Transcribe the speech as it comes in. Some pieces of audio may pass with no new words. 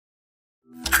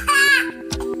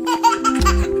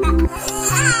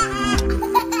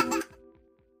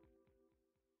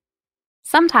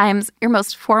Sometimes your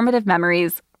most formative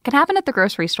memories can happen at the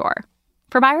grocery store.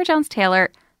 For Myra Jones Taylor,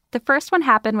 the first one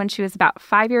happened when she was about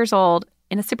 5 years old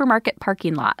in a supermarket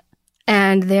parking lot.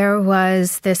 And there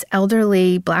was this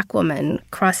elderly Black woman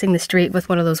crossing the street with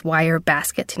one of those wire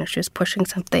baskets. She was pushing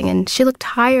something, and she looked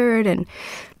tired and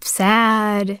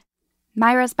sad.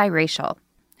 Myra's biracial.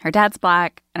 Her dad's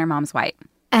Black and her mom's white.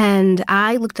 And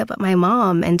I looked up at my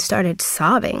mom and started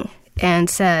sobbing and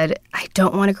said, I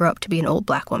don't want to grow up to be an old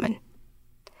Black woman.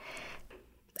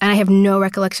 And I have no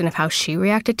recollection of how she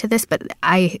reacted to this, but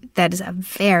that is a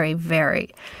very,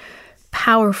 very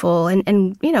powerful and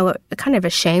kind of a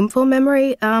shameful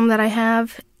memory that I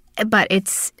have. But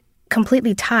it's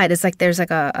completely tied. It's like there's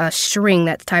like a string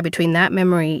that's tied between that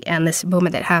memory and this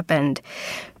moment that happened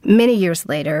many years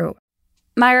later.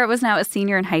 Myra was now a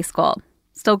senior in high school,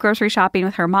 still grocery shopping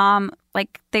with her mom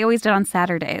like they always did on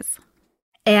Saturdays.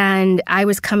 And I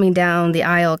was coming down the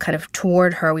aisle kind of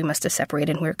toward her. We must have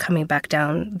separated, and we were coming back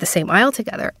down the same aisle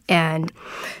together. And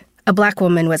a Black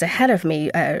woman was ahead of me,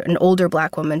 an older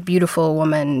Black woman, beautiful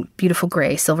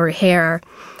gray, silvery hair.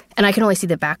 And I can only see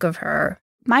the back of her.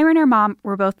 Myra and her mom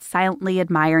were both silently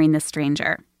admiring this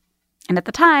stranger. And at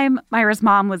the time, Myra's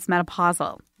mom was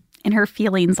menopausal, in her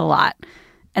feelings a lot.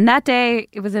 And that day,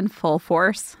 it was in full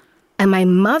force. And my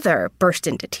mother burst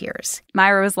into tears.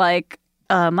 Myra was like,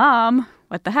 Mom,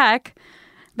 what the heck?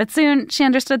 But soon she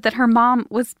understood that her mom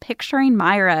was picturing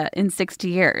Myra in 60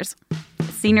 years.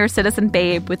 Senior citizen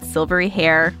babe with silvery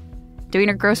hair, doing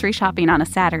her grocery shopping on a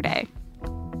Saturday.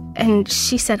 And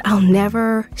she said, I'll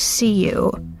never see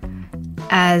you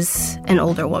as an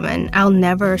older woman. I'll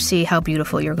never see how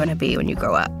beautiful you're going to be when you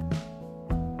grow up.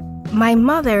 My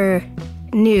mother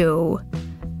knew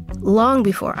long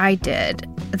before I did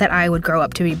that I would grow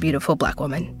up to be a beautiful Black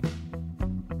woman.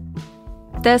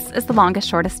 This is The Longest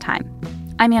Shortest Time.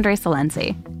 I'm Andrea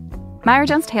Silenzi. Myra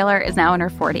Jones Taylor is now in her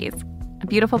 40s, a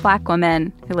beautiful Black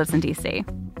woman who lives in D.C.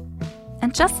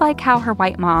 And just like how her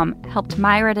white mom helped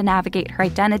Myra to navigate her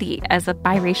identity as a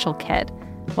biracial kid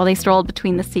while they strolled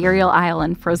between the cereal aisle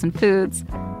and frozen foods,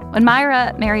 when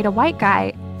Myra married a white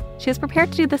guy, she was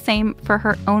prepared to do the same for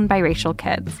her own biracial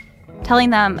kids, telling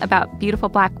them about beautiful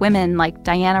Black women like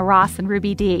Diana Ross and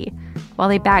Ruby Dee while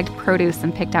they bagged produce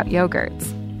and picked out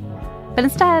yogurts. But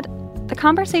instead, the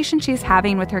conversation she's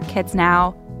having with her kids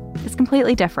now is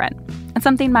completely different, and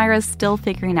something Myra's still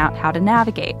figuring out how to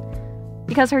navigate.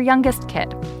 Because her youngest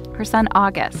kid, her son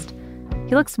August,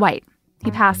 he looks white.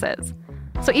 He passes.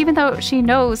 So even though she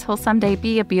knows he'll someday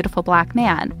be a beautiful Black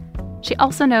man, she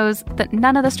also knows that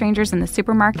none of the strangers in the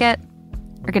supermarket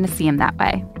are going to see him that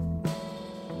way.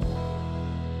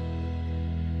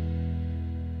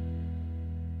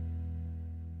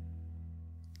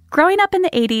 Growing up in the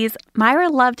 80s, Myra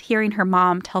loved hearing her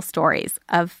mom tell stories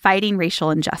of fighting racial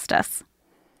injustice.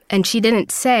 And she didn't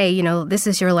say, this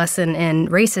is your lesson in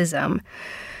racism,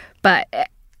 but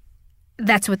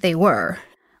that's what they were.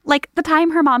 Like the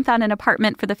time her mom found an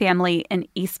apartment for the family in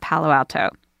East Palo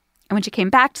Alto. And when she came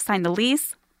back to sign the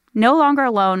lease, no longer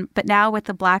alone, but now with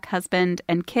a Black husband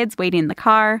and kids waiting in the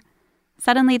car,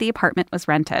 suddenly the apartment was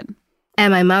rented.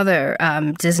 And my mother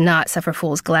does not suffer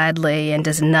fools gladly and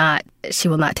she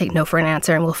will not take no for an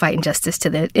answer and will fight injustice to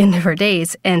the end of her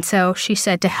days. And so she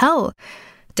said, to hell,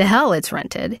 it's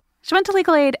rented. She went to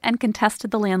legal aid and contested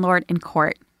the landlord in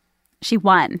court. She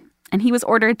won, and he was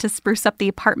ordered to spruce up the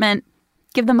apartment,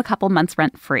 give them a couple months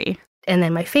rent free. And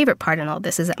then my favorite part in all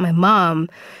this is that my mom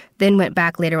then went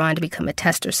back later on to become a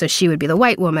tester. So she would be the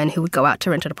white woman who would go out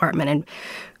to rent an apartment and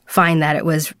find that it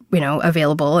was,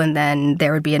 available, and then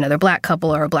there would be another Black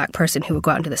couple or a Black person who would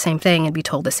go out and do the same thing and be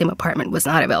told the same apartment was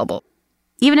not available.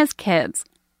 Even as kids,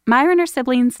 Myra and her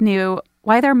siblings knew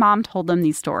why their mom told them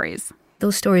these stories.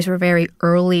 Those stories were very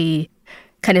early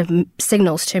kind of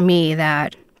signals to me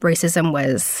that racism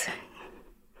was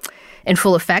in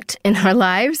full effect in our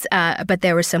lives, but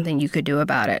there was something you could do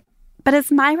about it. But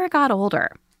as Myra got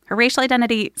older, her racial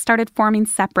identity started forming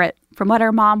separate from what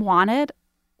her mom wanted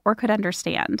or could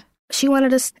understand. She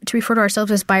wanted us to refer to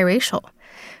ourselves as biracial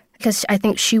because I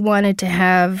think she wanted to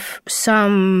have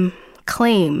some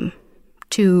claim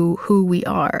to who we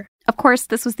are. Of course,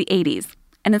 this was the 80s,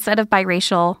 and instead of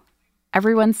biracial,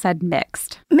 everyone said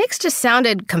mixed. Mixed just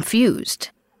sounded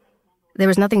confused. There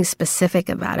was nothing specific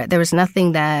about it. There was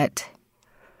nothing that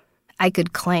I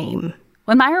could claim.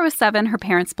 When Myra was 7, her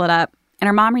parents split up, and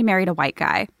her mom remarried a white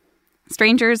guy.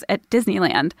 Strangers at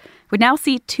Disneyland would now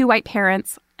see 2 white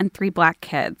parents and 3 Black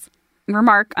kids and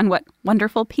remark on what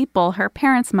wonderful people her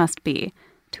parents must be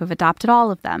to have adopted all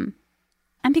of them.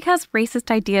 And because racist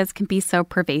ideas can be so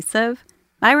pervasive,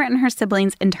 Myra and her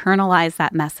siblings internalized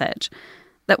that message,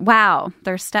 That, wow,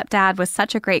 their stepdad was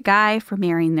such a great guy for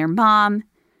marrying their mom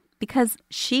because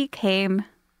she came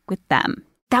with them.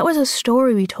 That was a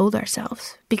story we told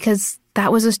ourselves because that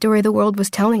was a story the world was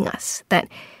telling us, that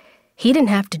he didn't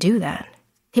have to do that.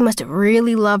 He must have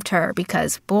really loved her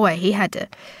because, boy, he had to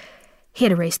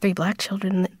raise 3 Black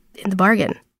children in the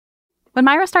bargain. When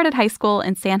Myra started high school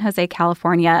in San Jose,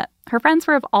 California, her friends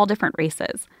were of all different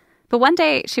races. But one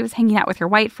day, she was hanging out with her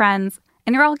white friends,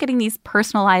 and they're all getting these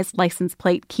personalized license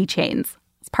plate keychains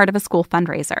as part of a school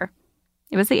fundraiser.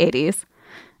 It was the 80s.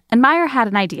 And Myra had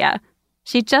an idea.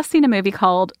 She'd just seen a movie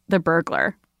called The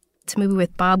Burglar. It's a movie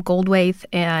with Bob Goldthwait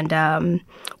and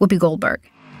Whoopi Goldberg.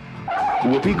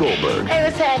 Whoopi Goldberg. Hey,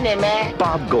 what's happening, man?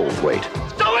 Bob Goldthwait.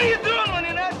 So what are you doing when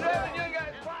you're not driving? You ain't got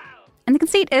a problem. And the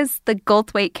conceit is the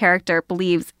Goldthwait character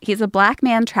believes he's a Black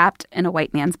man trapped in a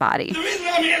white man's body. The reason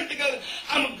I'm here is because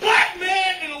I'm a Black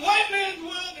man in a white man's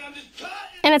world, and I'm just trying.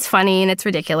 And it's funny and it's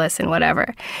ridiculous and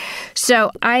whatever.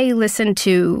 So I listen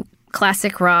to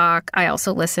classic rock. I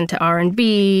also listen to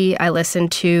R&B. I listen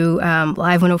to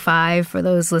Live 105 for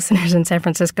those listeners in San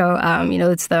Francisco.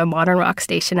 It's the modern rock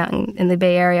station out in the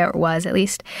Bay Area, or was at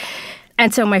least.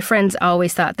 And so my friends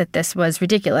always thought that this was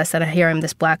ridiculous, that here I'm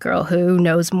this Black girl who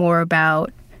knows more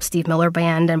about Steve Miller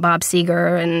Band and Bob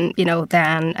Seger and,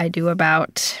 than I do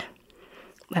about,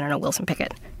 Wilson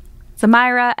Pickett. So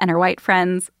Myra and her white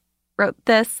friends wrote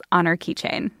this on her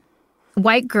keychain.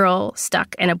 White girl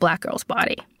stuck in a Black girl's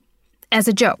body. As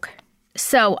a joke.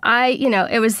 So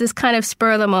it was this kind of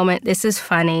spur of the moment. This is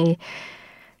funny.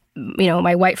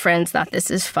 My white friends thought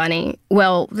this is funny.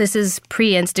 Well, this is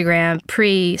pre-Instagram,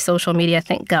 pre-social media,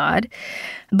 thank God.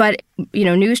 But,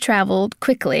 news traveled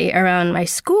quickly around my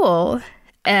school,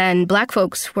 and Black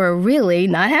folks were really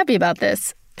not happy about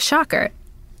this. Shocker.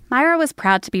 Myra was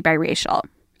proud to be biracial.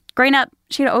 Growing up,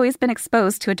 she'd always been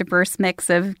exposed to a diverse mix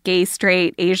of gay,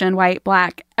 straight, Asian, white,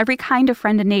 Black, every kind of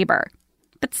friend and neighbor.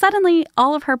 But suddenly,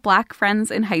 all of her Black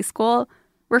friends in high school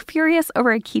were furious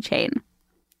over a keychain.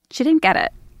 She didn't get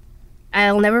it.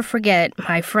 I'll never forget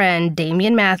my friend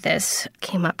Damian Mathis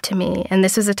came up to me. And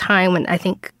this was a time when I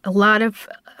think a lot of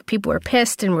people were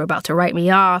pissed and were about to write me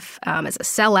off as a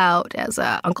sellout, as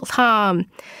Uncle Tom.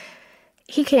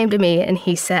 He came to me and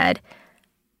he said,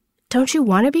 "Don't you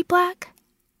want to be Black?"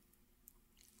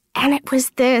 And it was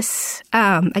this,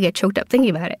 I get choked up thinking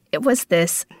about it. It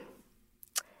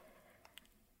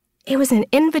was an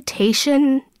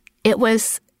invitation. It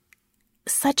was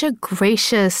such a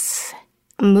gracious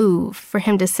move for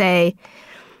him to say,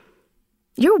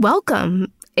 "You're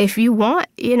welcome. If you want,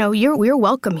 you're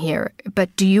welcome here,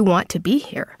 but do you want to be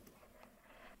here?"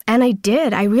 And I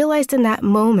did. I realized in that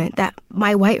moment that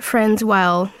my white friends,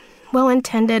 while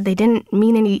well-intended, they didn't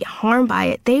mean any harm by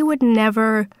it, they would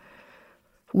never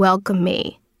welcome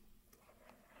me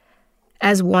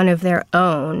as one of their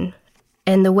own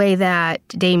in the way that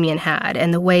Damien had,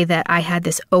 and the way that I had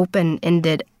this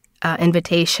open-ended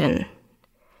invitation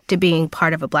to being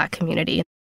part of a Black community.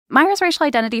 Myra's racial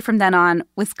identity from then on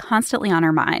was constantly on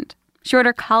her mind. She wrote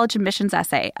her college admissions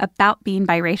essay about being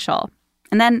biracial,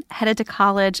 and then headed to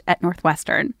college at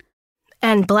Northwestern.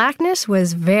 And Blackness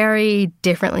was very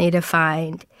differently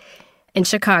defined in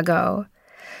Chicago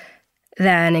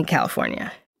than in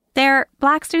California. There,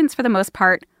 Black students, for the most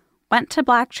part, went to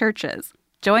Black churches,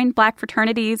 joined Black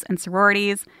fraternities and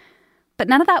sororities, but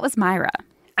none of that was Myra.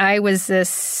 I was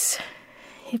this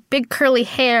big curly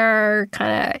hair,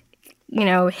 kind of,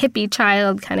 hippie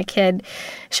child kind of kid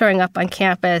showing up on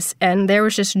campus, and there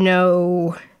was just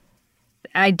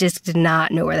I just did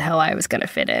not know where the hell I was going to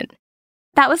fit in.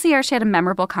 That was the year she had a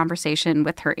memorable conversation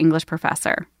with her English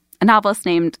professor, a novelist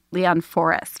named Leon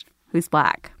Forrest, who's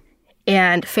Black.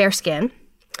 And fair skin.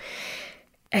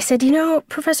 I said,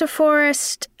 Professor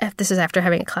Forrest, this is after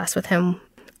having a class with him,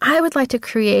 I would like to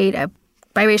create a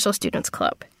biracial students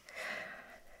club.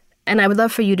 And I would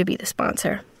love for you to be the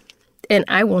sponsor. And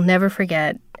I will never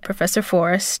forget Professor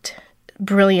Forrest,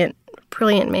 brilliant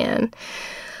man,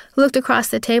 looked across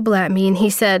the table at me and he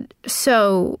said,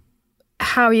 "So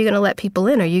how are you going to let people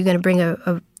in? Are you going to bring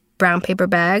a brown paper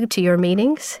bag to your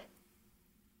meetings?"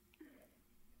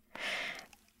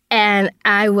 And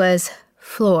I was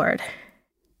floored.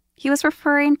 He was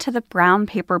referring to the brown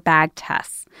paper bag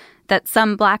tests that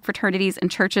some Black fraternities and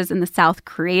churches in the South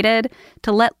created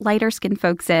to let lighter-skinned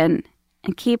folks in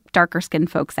and keep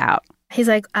darker-skinned folks out. He's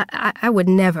like, I would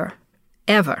never,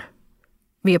 ever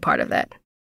be a part of that.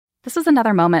 This was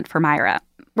another moment for Myra,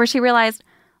 where she realized,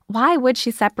 why would she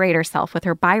separate herself with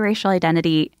her biracial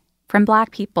identity from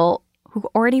Black people who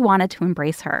already wanted to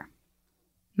embrace her?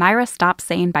 Myra stopped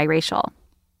saying biracial,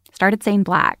 started saying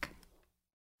Black.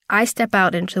 I step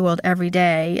out into the world every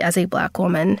day as a Black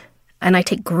woman. And I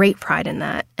take great pride in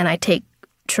that. And I take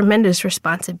tremendous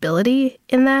responsibility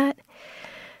in that.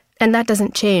 And that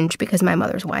doesn't change because my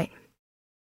mother's white.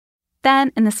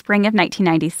 Then, in the spring of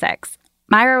 1996,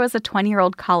 Myra was a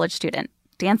 20-year-old college student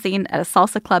dancing at a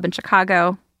salsa club in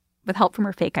Chicago with help from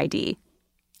her fake ID.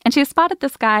 And she spotted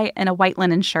this guy in a white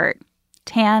linen shirt,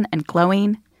 tan and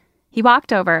glowing. He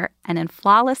walked over and in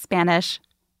flawless Spanish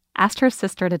asked her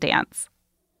sister to dance.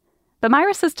 But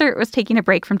Myra's sister was taking a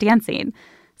break from dancing,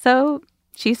 so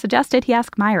she suggested he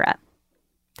ask Myra.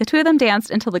 The two of them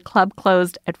danced until the club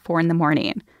closed at 4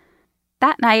 a.m.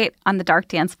 That night, on the dark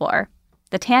dance floor,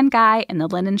 the tan guy in the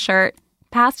linen shirt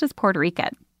passed as Puerto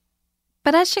Rican.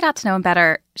 But as she got to know him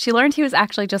better, she learned he was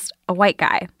actually just a white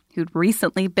guy who'd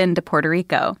recently been to Puerto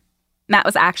Rico. Matt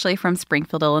was actually from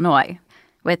Springfield, Illinois,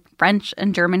 with French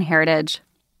and German heritage,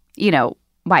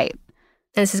 white.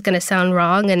 This is going to sound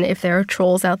wrong, and if there are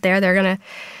trolls out there,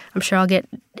 I'm sure I'll get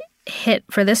hit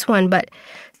for this one, but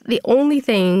the only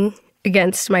thing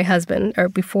against my husband, or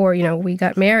before, we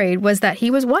got married, was that he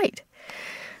was white.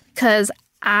 Because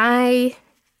I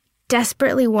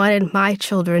desperately wanted my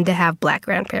children to have Black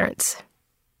grandparents.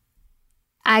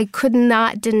 I could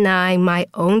not deny my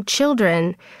own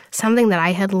children something that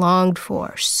I had longed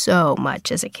for so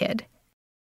much as a kid.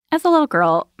 As a little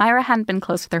girl, Myra hadn't been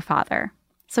close with her father,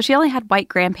 so she only had white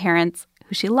grandparents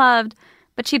who she loved,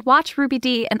 but she'd watch Ruby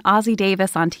Dee and Ozzie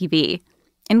Davis on TV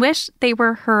and wish they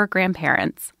were her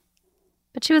grandparents.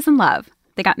 But she was in love.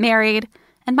 They got married,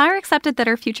 and Myra accepted that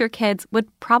her future kids would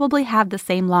probably have the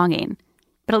same longing,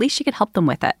 but at least she could help them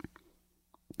with it.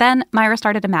 Then Myra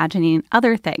started imagining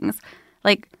other things,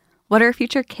 like what her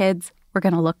future kids were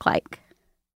going to look like.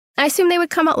 I assumed they would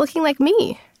come out looking like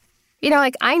me.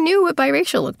 I knew what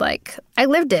biracial looked like. I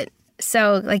lived it.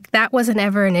 So, that wasn't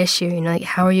ever an issue.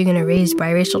 How are you going to raise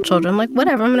biracial children? I'm like,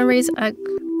 whatever, I'm going to raise...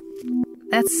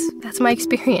 That's my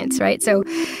experience, right? So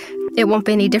it won't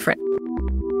be any different.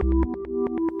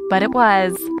 But it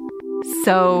was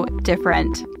so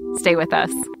different. Stay with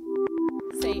us.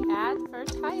 Say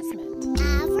advertisement.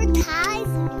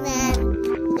 Advertisement.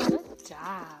 Good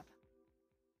job.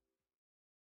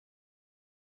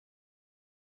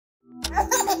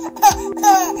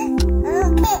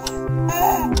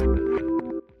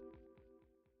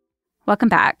 Welcome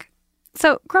back.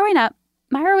 So, growing up,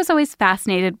 Myra was always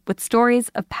fascinated with stories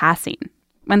of passing,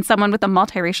 when someone with a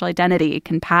multiracial identity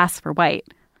can pass for white.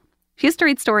 She used to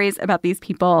read stories about these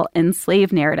people in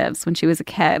slave narratives when she was a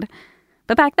kid.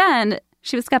 But back then,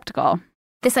 she was skeptical.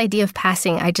 This idea of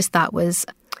passing, I just thought was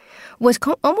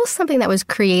almost something that was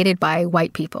created by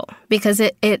white people. Because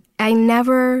I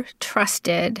never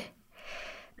trusted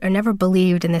or never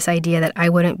believed in this idea that I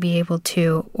wouldn't be able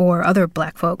to, or other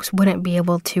Black folks wouldn't be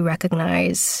able to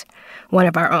recognize one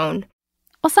of our own.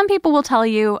 While some people will tell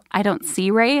you, I don't see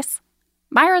race,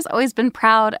 Myra's always been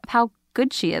proud of how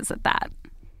good she is at that.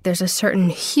 There's a certain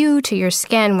hue to your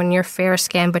skin when you're fair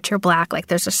skinned, but you're Black.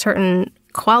 There's a certain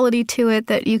quality to it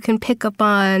that you can pick up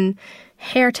on.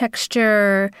 Hair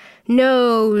texture,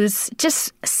 nose,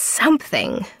 just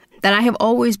something that I have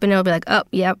always been able to be like, oh,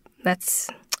 yep,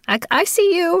 I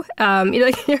see you.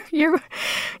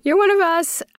 You're one of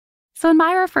us. So when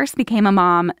Myra first became a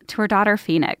mom to her daughter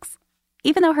Phoenix,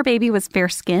 even though her baby was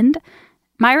fair-skinned,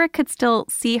 Myra could still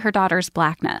see her daughter's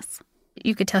Blackness.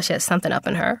 You could tell she has something up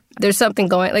in her. There's something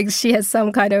going, she has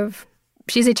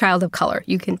she's a child of color,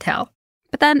 you can tell.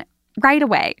 But then, right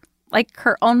away, like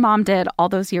her own mom did all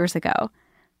those years ago,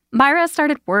 Myra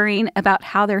started worrying about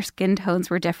how their skin tones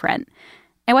were different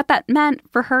and what that meant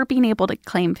for her being able to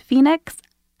claim Phoenix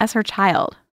as her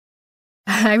child.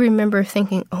 I remember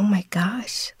thinking, oh my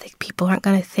gosh, people aren't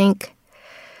going to think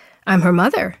I'm her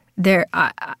mother. They're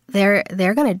going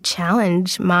to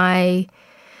challenge my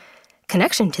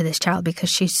connection to this child because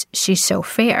she's so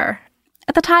fair.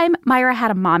 At the time, Myra had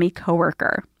a mommy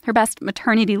coworker, her best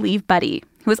maternity leave buddy,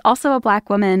 who was also a Black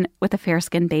woman with a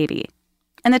fair-skinned baby.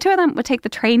 And the two of them would take the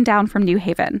train down from New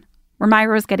Haven, where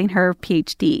Myra was getting her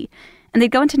PhD, and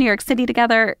they'd go into New York City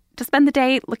together to spend the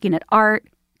day looking at art,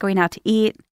 going out to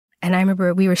eat. And I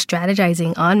remember we were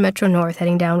strategizing on Metro North,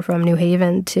 heading down from New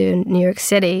Haven to New York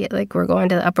City. We're going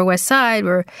to the Upper West Side,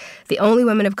 where the only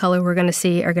women of color we're going to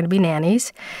see are going to be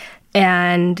nannies.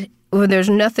 And there's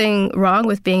nothing wrong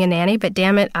with being a nanny, but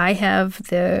damn it, I have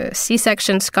the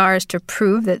C-section scars to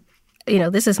prove that,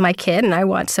 this is my kid and I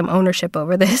want some ownership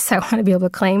over this. I want to be able to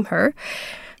claim her.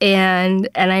 And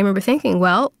I remember thinking,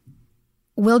 well,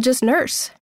 we'll just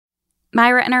nurse.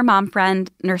 Myra and her mom friend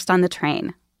nursed on the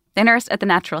train. They nursed at the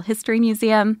Natural History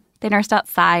Museum. They nursed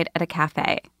outside at a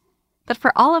cafe. But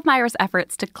for all of Myra's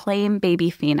efforts to claim baby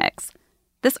Phoenix,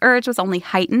 this urge was only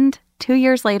heightened 2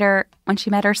 years later when she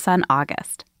met her son,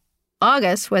 August.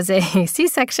 August was a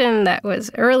C-section that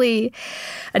was early,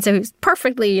 and so he was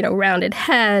perfectly, rounded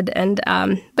head, and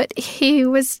but he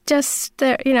was just,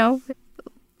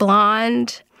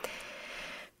 blonde.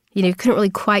 You couldn't really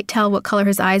quite tell what color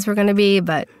his eyes were going to be,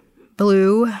 but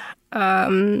blue,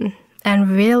 and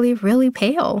really, really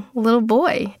pale little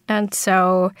boy. And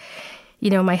so,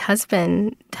 my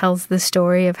husband tells the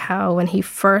story of how when he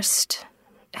first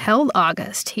held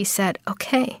August, he said,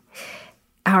 okay,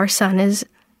 our son has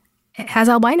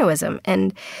albinoism,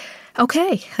 and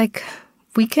okay,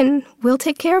 we'll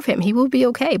take care of him. He will be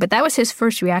okay. But that was his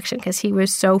first reaction because he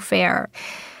was so fair.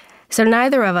 So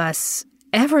neither of us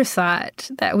ever thought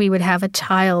that we would have a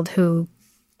child who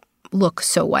looked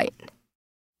so white.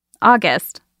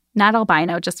 August, not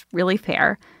albino, just really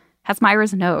fair, has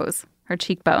Myra's nose, her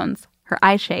cheekbones, her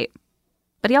eye shape.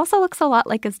 But he also looks a lot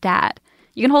like his dad.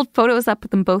 You can hold photos up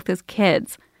with them both as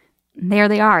kids. And there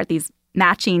they are, these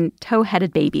matching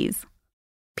toe-headed babies.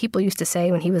 People used to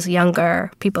say when he was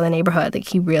younger, people in the neighborhood,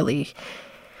 he really,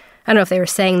 I don't know if they were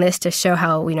saying this to show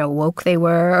how, woke they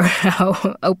were or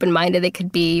how open-minded they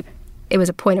could be. It was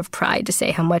a point of pride to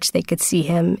say how much they could see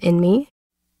him in me.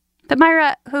 But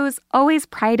Myra, who's always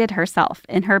prided herself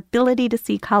in her ability to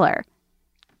see color,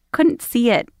 couldn't see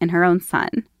it in her own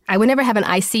son. I would never have an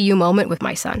I see you moment with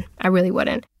my son. I really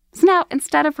wouldn't. So now,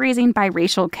 instead of raising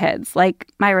biracial kids like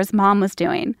Myra's mom was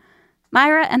doing,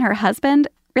 Myra and her husband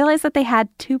realized that they had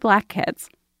two Black kids,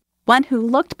 one who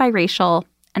looked biracial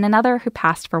and another who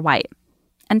passed for white.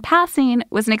 And passing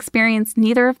was an experience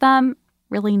neither of them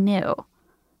really knew.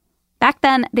 Back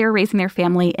then, they were raising their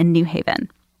family in New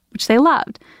Haven, which they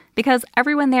loved because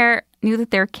everyone there knew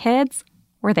that their kids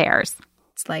were theirs.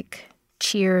 It's like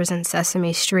Cheers and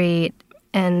Sesame Street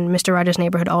and Mr. Rogers'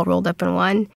 Neighborhood all rolled up in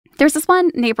one. There's this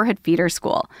one neighborhood feeder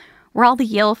school where all the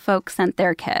Yale folks sent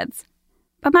their kids.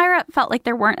 But Myra felt like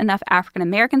there weren't enough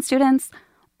African-American students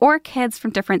or kids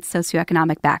from different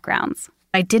socioeconomic backgrounds.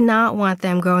 I did not want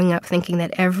them growing up thinking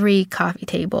that every coffee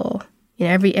table,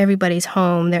 everybody's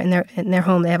home, in their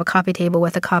home, they have a coffee table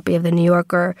with a copy of The New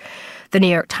Yorker, The New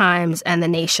York Times, and The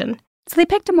Nation. So they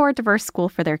picked a more diverse school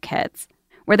for their kids,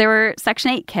 where there were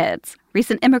Section 8 kids,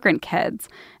 recent immigrant kids,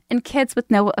 and kids with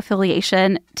no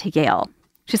affiliation to Yale.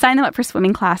 She signed them up for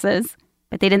swimming classes,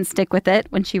 but they didn't stick with it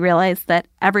when she realized that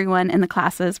everyone in the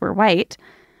classes were white.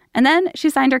 And then she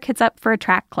signed her kids up for a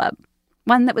track club,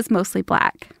 one that was mostly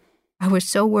Black. I was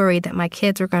so worried that my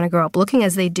kids were going to grow up looking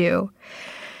as they do,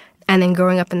 and then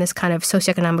growing up in this kind of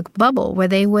socioeconomic bubble where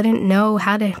they wouldn't know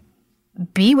how to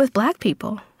be with Black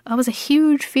people. That was a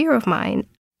huge fear of mine.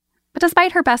 But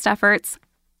despite her best efforts,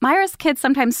 Myra's kids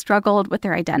sometimes struggled with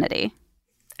their identity.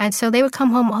 And so they would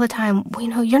come home all the time,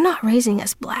 you're not raising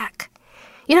us Black.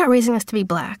 You're not raising us to be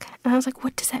Black. And I was like,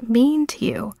 what does that mean to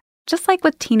you? Just like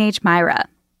with teenage Myra,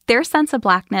 their sense of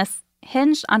Blackness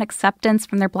hinged on acceptance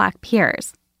from their Black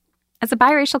peers. As a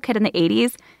biracial kid in the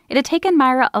 80s, it had taken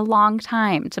Myra a long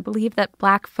time to believe that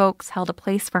Black folks held a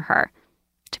place for her,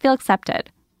 to feel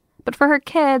accepted. But for her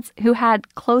kids, who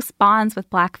had close bonds with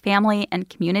Black family and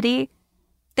community,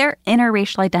 their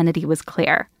interracial identity was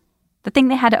clear. The thing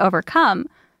they had to overcome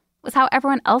was how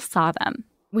everyone else saw them.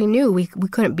 We knew we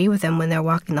couldn't be with them when they're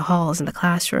walking the halls in the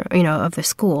classroom, of the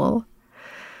school.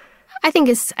 I think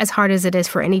it's as hard as it is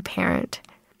for any parent.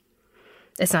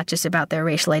 It's not just about their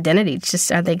racial identity. It's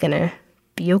just, are they going to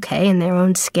be okay in their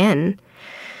own skin?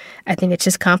 I think it's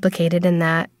just complicated in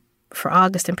that, for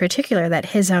August in particular, that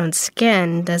his own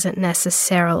skin doesn't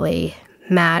necessarily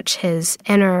match his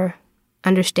inner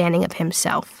understanding of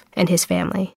himself and his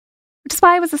family. Which is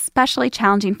why it was especially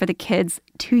challenging for the kids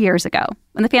 2 years ago,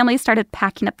 when the family started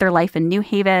packing up their life in New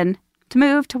Haven to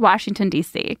move to Washington,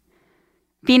 D.C.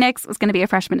 Phoenix was going to be a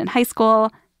freshman in high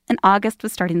school, and August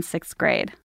was starting 6th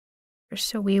grade.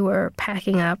 So we were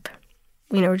packing up,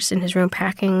 just in his room,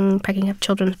 packing up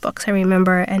children's books, I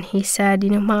remember. And he said,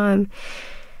 Mom,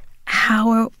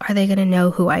 how are they going to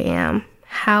know who I am?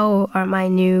 How are my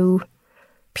new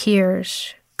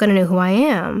peers going to know who I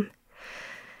am?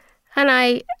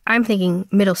 And I'm thinking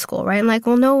middle school, right? I'm like,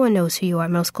 well, no one knows who you are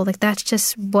in middle school. Like, that's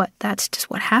just what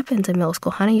happens in middle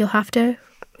school, honey. You'll have to,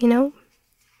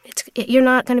 you're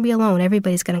not going to be alone.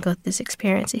 Everybody's going to go through this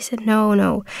experience. He said,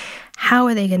 no. How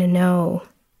are they going to know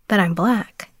that I'm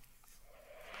Black?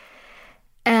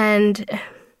 And,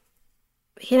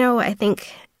 I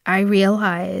think I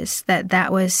realized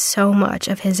that was so much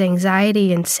of his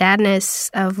anxiety and sadness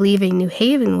of leaving New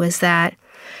Haven, was that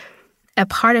a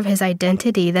part of his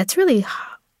identity that's really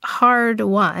hard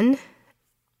won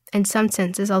in some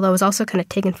senses, although it was also kind of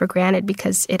taken for granted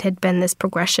because it had been this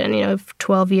progression, of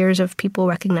 12 years of people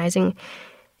recognizing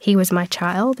he was my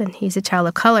child and he's a child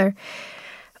of color,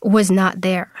 was not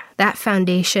there. That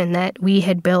foundation that we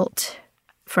had built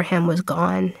for him was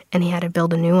gone, and he had to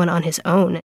build a new one on his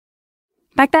own.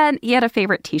 Back then, he had a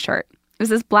favorite T-shirt. It was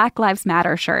his Black Lives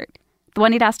Matter shirt, the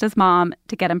one he'd asked his mom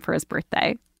to get him for his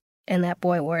birthday. And that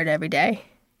boy wore it every day.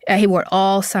 He wore it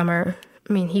all summer.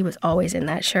 I mean, he was always in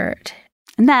that shirt.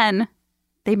 And then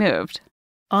they moved.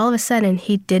 All of a sudden,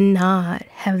 he did not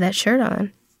have that shirt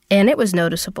on, and it was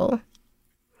noticeable.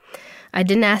 I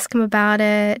didn't ask him about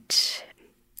it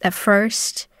at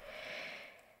first.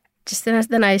 Just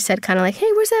then I said kind of like, hey,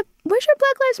 where's your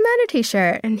Black Lives Matter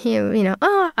T-shirt? And he,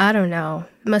 I don't know.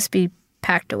 It must be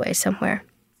packed away somewhere.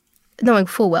 Knowing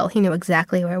full well he knew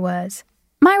exactly where it was.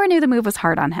 Myra knew the move was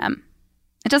hard on him.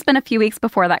 It had just been a few weeks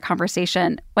before that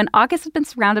conversation when August had been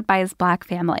surrounded by his Black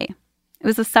family. It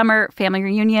was a summer family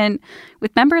reunion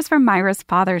with members from Myra's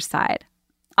father's side.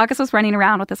 August was running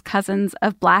around with his cousins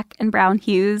of Black and brown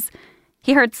hues.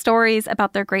 He heard stories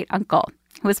about their great-uncle,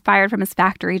 who was fired from his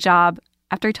factory job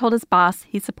after he told his boss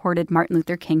he supported Martin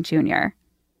Luther King Jr.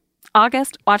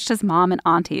 August watched his mom and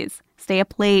aunties stay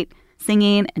up late,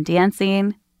 singing and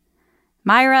dancing.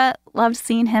 Myra loved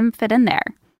seeing him fit in there.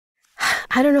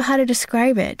 I don't know how to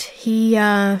describe it.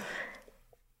 There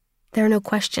are no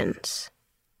questions.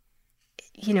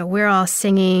 We're all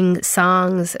singing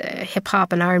songs,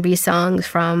 hip-hop and R&B songs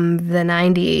from the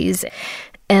 90s.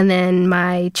 And then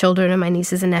my children and my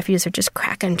nieces and nephews are just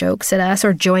cracking jokes at us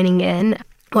or joining in.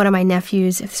 One of my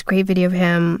nephews, this great video of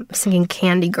him singing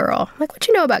Candy Girl. I'm like, what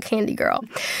you know about Candy Girl?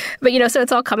 But, so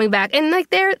it's all coming back. And,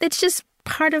 it's just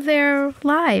part of their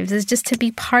lives is just to be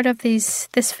part of this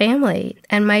family.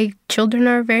 And my children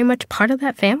are very much part of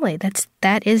that family.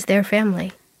 That is their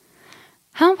family.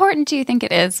 How important do you think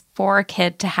it is for a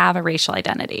kid to have a racial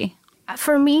identity?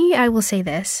 For me, I will say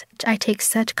this. I take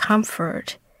such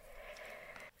comfort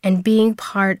in being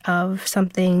part of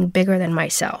something bigger than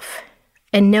myself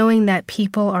and knowing that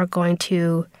people are going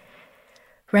to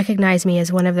recognize me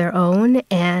as one of their own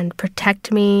and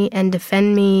protect me and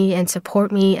defend me and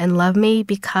support me and love me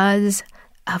because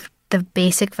of the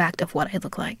basic fact of what I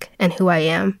look like and who I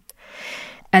am.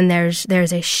 And there's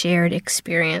a shared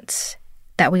experience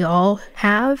that we all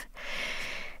have,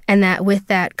 and that with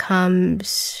that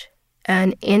comes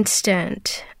an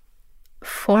instant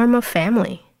form of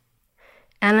family.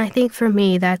 And I think for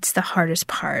me, that's the hardest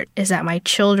part, is that my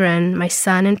children, my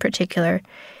son in particular,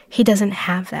 he doesn't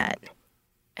have that.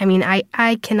 I mean,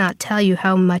 I cannot tell you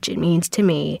how much it means to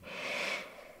me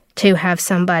to have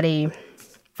somebody,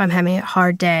 if I'm having a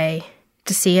hard day,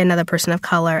 to see another person of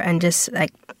color and just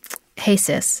like, hey,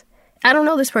 sis, I don't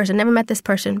know this person, never met this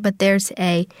person, but there's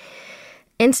a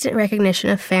instant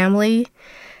recognition of family,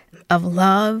 of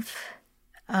love,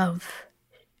 of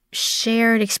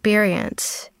shared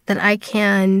experience that I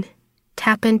can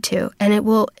tap into. And it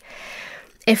will,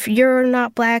 if you're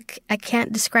not Black, I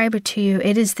can't describe it to you.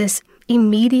 It is this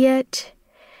immediate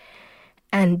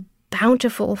and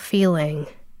bountiful feeling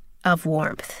of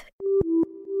warmth.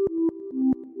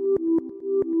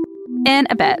 In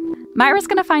a bit, Myra's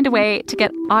going to find a way to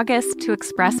get August to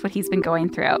express what he's been going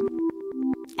through.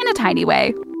 In a tiny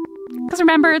way. Because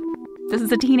remember, this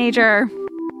is a teenager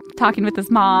talking with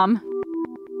his mom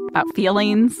about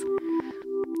feelings.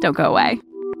 Don't go away.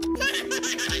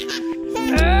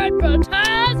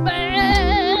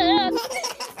 Advertisement!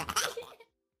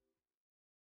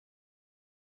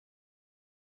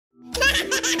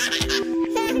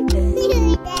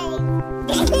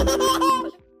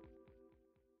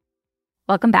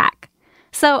 Welcome back.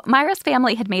 So Myra's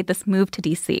family had made this move to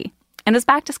D.C., and it was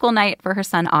back to school night for her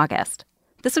son August.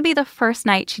 This would be the first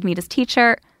night she'd meet his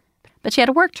teacher, but she had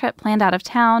a work trip planned out of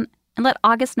town and let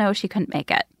August know she couldn't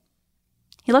make it.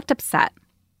 He looked upset.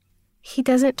 He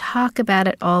doesn't talk about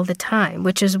it all the time,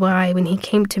 which is why when he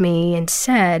came to me and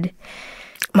said,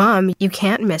 Mom, you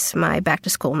can't miss my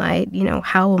back-to-school night.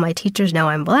 How will my teachers know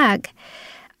I'm Black?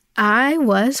 I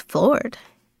was floored.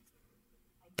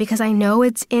 Because I know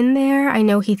it's in there. I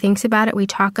know he thinks about it. We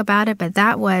talk about it. But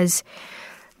that was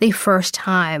the first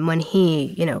time when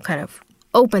he, kind of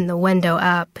opened the window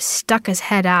up, stuck his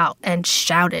head out, and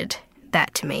shouted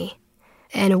that to me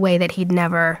in a way that he'd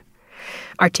never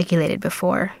articulated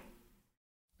before.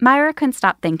 Myra couldn't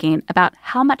stop thinking about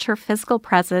how much her physical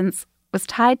presence was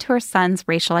tied to her son's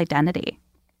racial identity.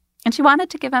 And she wanted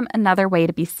to give him another way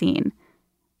to be seen.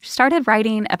 She started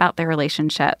writing about their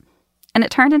relationship, and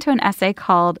it turned into an essay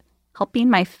called Helping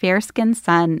My Fair-Skinned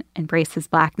Son Embrace His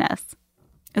Blackness.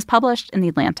 It was published in The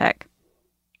Atlantic.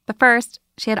 But first,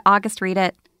 she had August read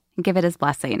it and give it his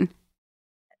blessing.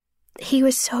 He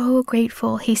was so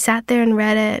grateful. He sat there and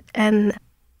read it and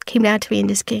came down to me and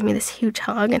just gave me this huge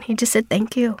hug, and he just said,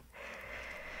 thank you.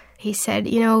 He said,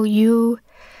 no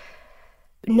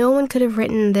one could have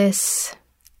written this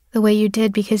the way you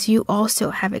did because you also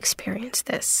have experienced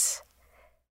this.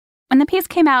 When the piece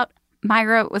came out,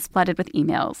 Myra was flooded with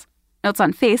emails, notes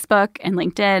on Facebook and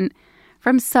LinkedIn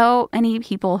from so many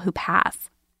people who pass,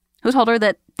 who told her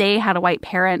that they had a white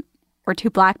parent or two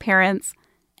Black parents,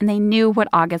 and they knew what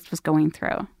August was going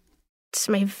through.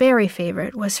 So my very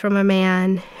favorite was from a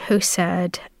man who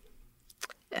said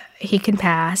he can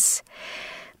pass,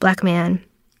 Black man.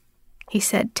 He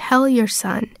said, "Tell your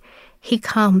son he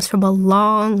comes from a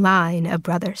long line of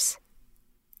brothers."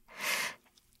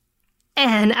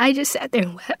 And I just sat there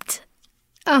and wept.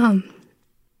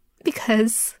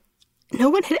 Because no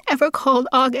one had ever called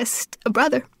August a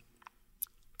brother.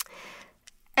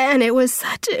 And it was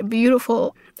such a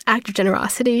beautiful act of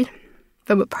generosity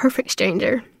from a perfect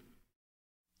stranger.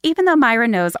 Even though Myra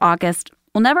knows August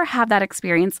will never have that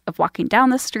experience of walking down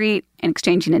the street and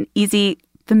exchanging an easy,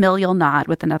 familial nod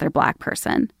with another Black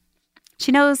person,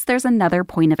 she knows there's another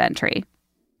point of entry.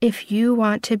 If you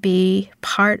want to be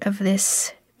part of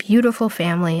this beautiful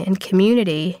family and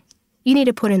community, you need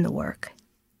to put in the work.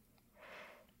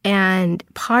 And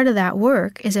part of that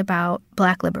work is about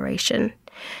Black liberation.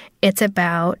 It's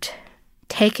about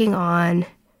taking on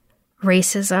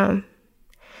racism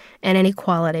and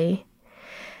inequality.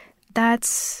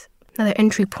 That's another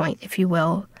entry point, if you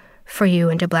will, for you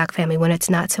into Black family when it's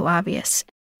not so obvious.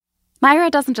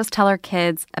 Myra doesn't just tell her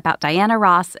kids about Diana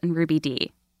Ross and Ruby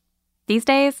Dee. These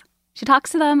days, she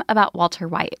talks to them about Walter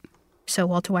White. So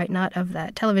Walter White, not of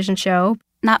that television show.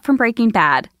 Not from Breaking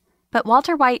Bad, but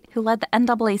Walter White, who led the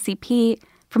NAACP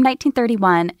from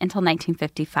 1931 until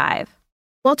 1955.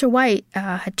 Walter White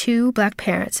had two Black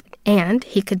parents, and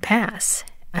he could pass.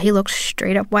 He looked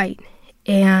straight up white,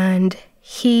 and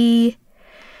he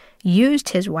used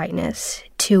his whiteness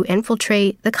to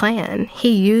infiltrate the Klan.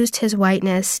 He used his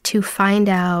whiteness to find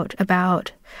out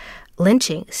about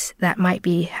lynchings that might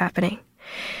be happening.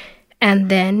 And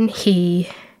then he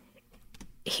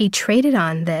traded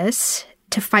on this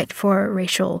to fight for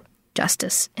racial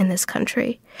justice in this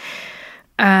country.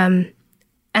 And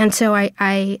so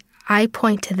I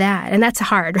point to that. And that's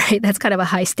hard, right? That's kind of a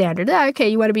high standard. Okay,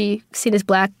 you want to be seen as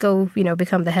Black, go,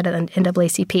 become the head of the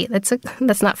NAACP.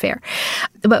 That's not fair.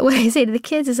 But what I say to the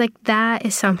kids is that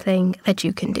is something that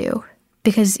you can do.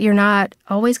 Because you're not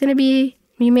always going to be,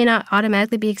 you may not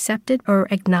automatically be accepted or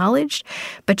acknowledged,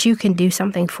 but you can do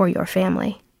something for your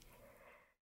family.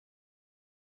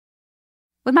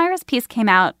 When Myra's piece came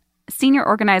out, a senior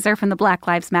organizer from the Black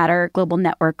Lives Matter Global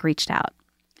Network reached out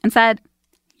and said,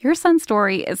 "Your son's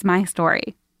story is my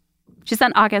story." She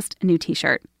sent August a new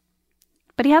T-shirt.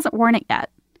 But he hasn't worn it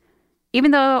yet. Even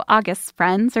though August's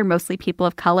friends are mostly people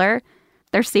of color,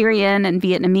 they're Syrian and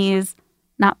Vietnamese,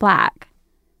 not Black.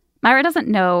 Myra doesn't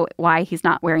know why he's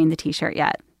not wearing the T-shirt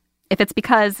yet. If it's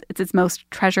because it's his most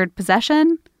treasured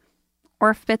possession,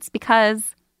 or if it's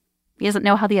because he doesn't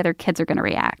know how the other kids are going to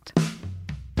react.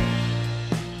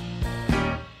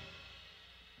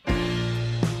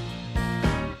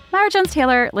 Myra Jones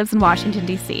Taylor lives in Washington,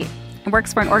 D.C., and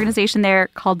works for an organization there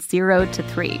called 0 to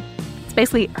 3. It's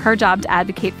basically her job to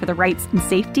advocate for the rights and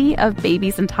safety of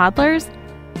babies and toddlers.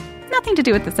 Nothing to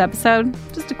do with this episode,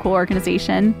 just a cool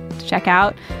organization to check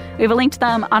out. We have a link to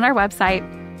them on our website,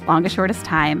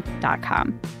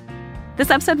 longestshortesttime.com. This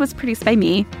episode was produced by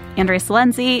me, Andrea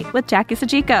Salenzi, with Jackie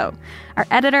Sajiko. Our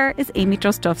editor is Amy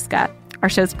Drostovska. Our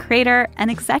show's creator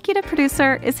and executive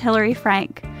producer is Hillary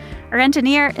Frank. Our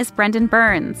engineer is Brendan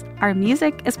Burns. Our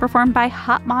music is performed by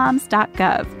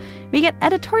hotmoms.gov. We get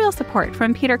editorial support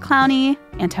from Peter Clowney,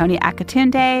 Antonia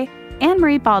Akatunde,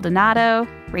 Anne-Marie Baldonado,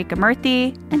 Reka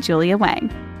Murthy, and Julia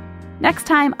Wang. Next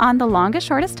time on The Longest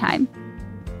Shortest Time.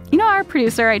 Our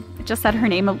producer, I just said her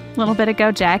name a little bit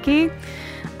ago, Jackie.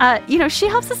 She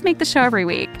helps us make the show every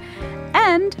week.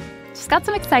 And she's got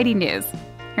some exciting news.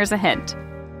 Here's a hint.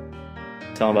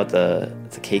 Tell them about the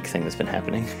cake thing that's been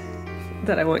happening.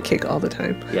 That I want cake all the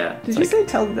time. Yeah. Did you say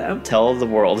tell them? Tell the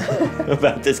world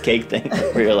about this cake thing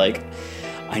where you're like,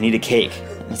 I need a cake.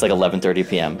 It's 11:30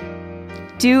 p.m.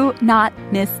 Do not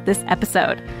miss this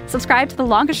episode. Subscribe to The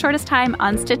Longest Shortest Time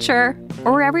on Stitcher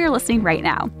or wherever you're listening right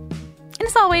now. And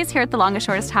as always, here at The Longest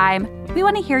Shortest Time, we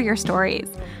want to hear your stories.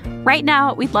 Right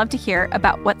now, we'd love to hear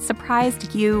about what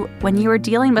surprised you when you were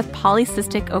dealing with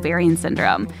polycystic ovarian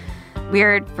syndrome.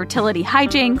 Weird fertility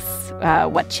hijinks,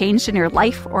 what changed in your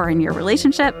life or in your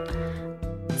relationship.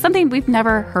 Something we've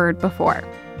never heard before.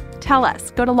 Tell us.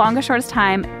 Go to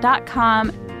longestshortesttime.com,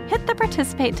 hit the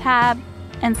Participate tab,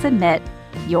 and submit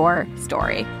your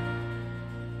story.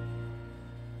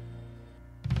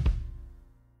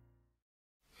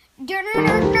 Dirt, dirt,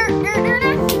 dirt, dirt,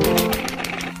 dirt, dirt.